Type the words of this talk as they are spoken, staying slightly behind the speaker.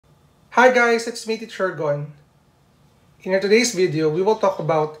Hi guys, it's me Teacher Gon. In today's video, we will talk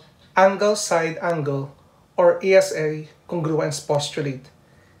about angle side angle or ASA congruence postulate.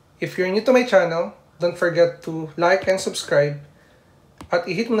 If you're new to my channel, don't forget to like and subscribe at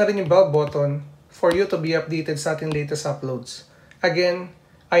i-hit mo na rin yung bell button for you to be updated sa ating latest uploads. Again,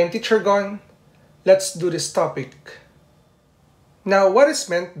 I am Teacher Gon. Let's do this topic. Now, what is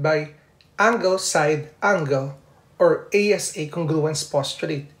meant by angle side angle or ASA congruence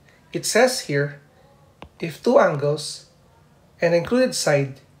postulate? It says here, if two angles and included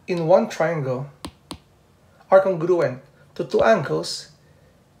side in one triangle are congruent to two angles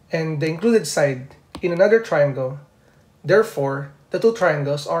and the included side in another triangle, therefore, the two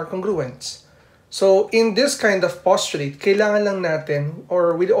triangles are congruent. So, in this kind of postulate, kailangan lang natin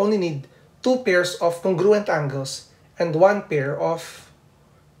or we only need two pairs of congruent angles and one pair of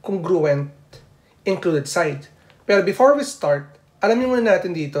congruent included side. Pero before we start, alamin muna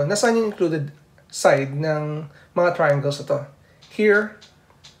natin dito, nasaan yung included side ng mga triangles ito. Here,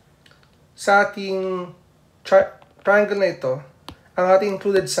 sa ating triangle na ito, ang ating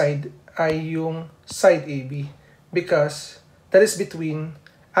included side ay yung side AB because that is between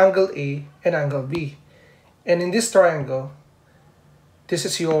angle A and angle B. And in this triangle, this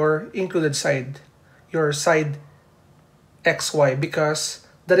is your included side, your side XY because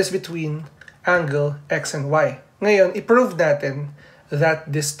that is between angle X and Y. Ngayon, i-prove natin that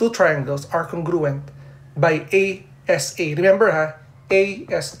these two triangles are congruent by ASA. Remember ha,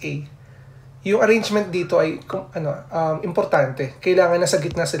 ASA. Yung arrangement dito ay importante. Kailangan nasa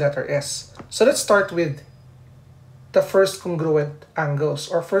gitna si letter S. So let's start with the first congruent angles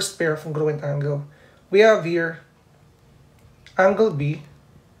or first pair of congruent angle. We have here angle B,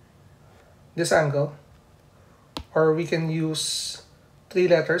 this angle, or we can use three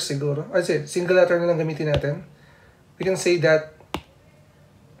letters siguro. Kasi single letter na lang gamitin natin. We can say that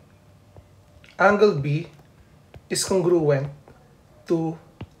angle B is congruent to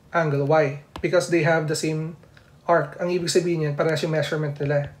angle Y because they have the same arc. Ang ibig sabihin niyan, parehas yung measurement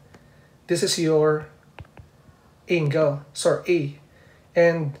nila. This is your angle, so A.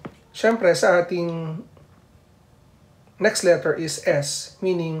 And syempre sa ating next letter is S,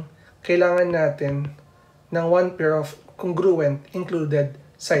 meaning kailangan natin ng one pair of congruent included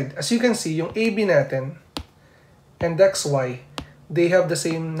side. As you can see, yung AB natin and XY, they have the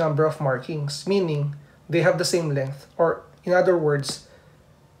same number of markings, meaning they have the same length, or in other words,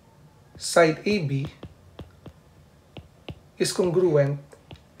 side AB is congruent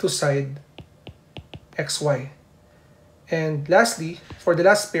to side XY. And lastly, for the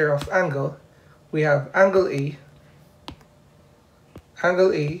last pair of angle, we have angle A.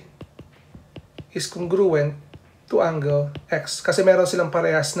 Angle A is congruent to angle X kasi meron silang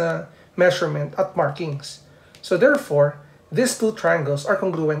parehas na measurement at markings. So therefore, these two triangles are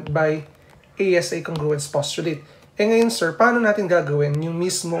congruent by ASA congruence postulate. E ngayon sir, paano natin gagawin yung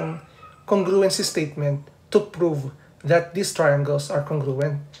mismong congruency statement to prove that these triangles are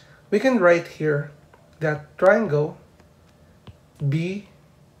congruent? We can write here that triangle BAC.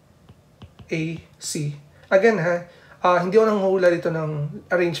 Again ha, hindi ako nanghula dito ng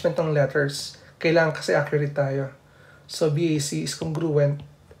arrangement ng letters. Kailangan kasi accurate tayo. So BAC is congruent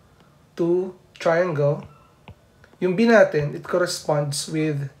to triangle. Yung B natin, it corresponds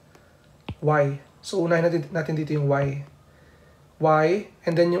with Y. So, unahin natin dito yung Y. Y,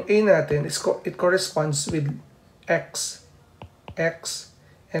 and then yung A natin, it corresponds with X. X,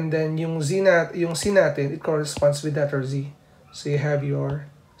 and then yung C natin, it corresponds with letter Z. So, you have your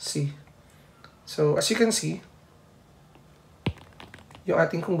C. So, as you can see, yung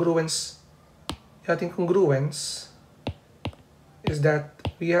ating congruence is that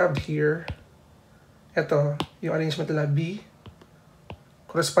we have here ito, yung arrangement nila B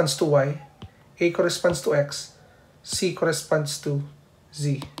corresponds to Y, A corresponds to X, C corresponds to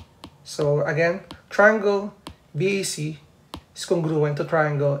Z. So again, triangle BAC is congruent to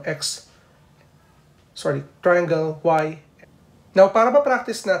triangle Y. Now, para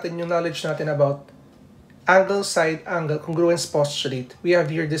ma-practice natin yung knowledge natin about angle side angle congruence postulate, we have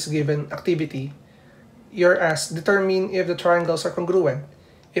here this given activity. You're asked, determine if the triangles are congruent.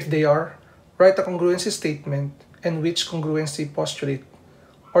 If they are, write a congruency statement and which congruency postulate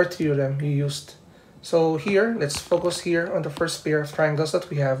or theorem you used. So here, let's focus here on the first pair of triangles that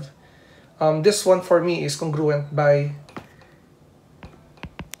we have. This one for me is congruent by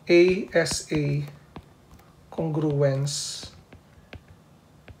ASA congruence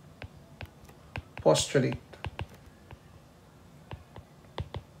postulate.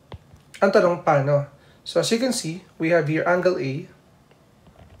 Ang tanong paano? So as you can see, we have here angle A.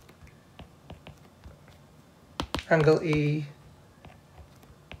 Angle A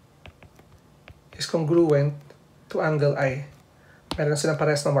is congruent to angle I. Meron silang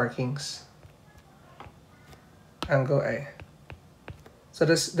parehas na markings. Angle I. So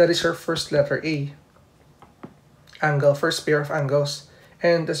that is your first letter A. Angle, first pair of angles.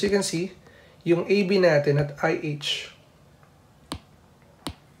 And as you can see, yung AB natin at IH,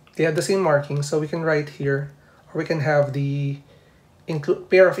 they have the same marking. So we can write here, or we can have the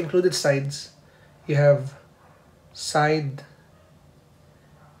pair of included sides. You have side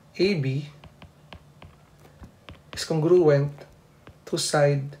AB is congruent to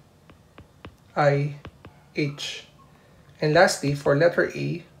side IH. And lastly, for letter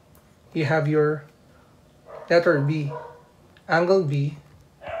A, you have your letter B. Angle B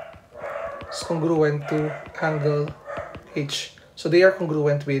is congruent to angle H. So they are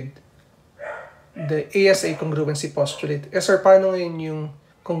congruent with the ASA congruency postulate. Sir, paano ngayon yung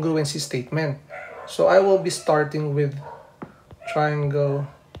congruency statement? So I will be starting with triangle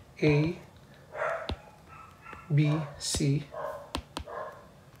A, B, C,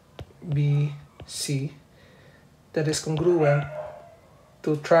 B, C, that is congruent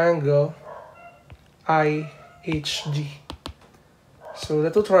to triangle IHG. So the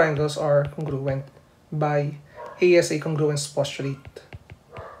two triangles are congruent by ASA congruence postulate.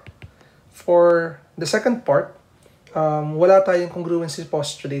 For the second part, wala tayong congruency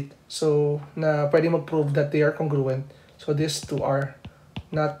postulate, so na pwede mag-prove that they are congruent. So these two are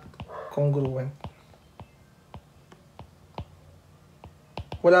not congruent.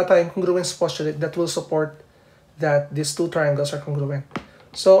 Wala tayong congruence postulate that will support that these two triangles are congruent.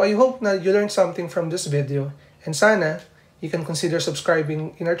 So I hope na you learned something from this video, and sana you can consider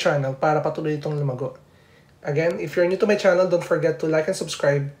subscribing in our channel para patuloy itong lumago. Again, if you're new to my channel, don't forget to like and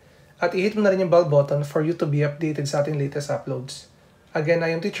subscribe, at i-hit mo na rin yung bell button for you to be updated sa ating latest uploads. Again,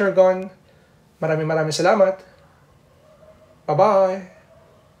 I am Teacher Gon. Maraming salamat. Bye-bye!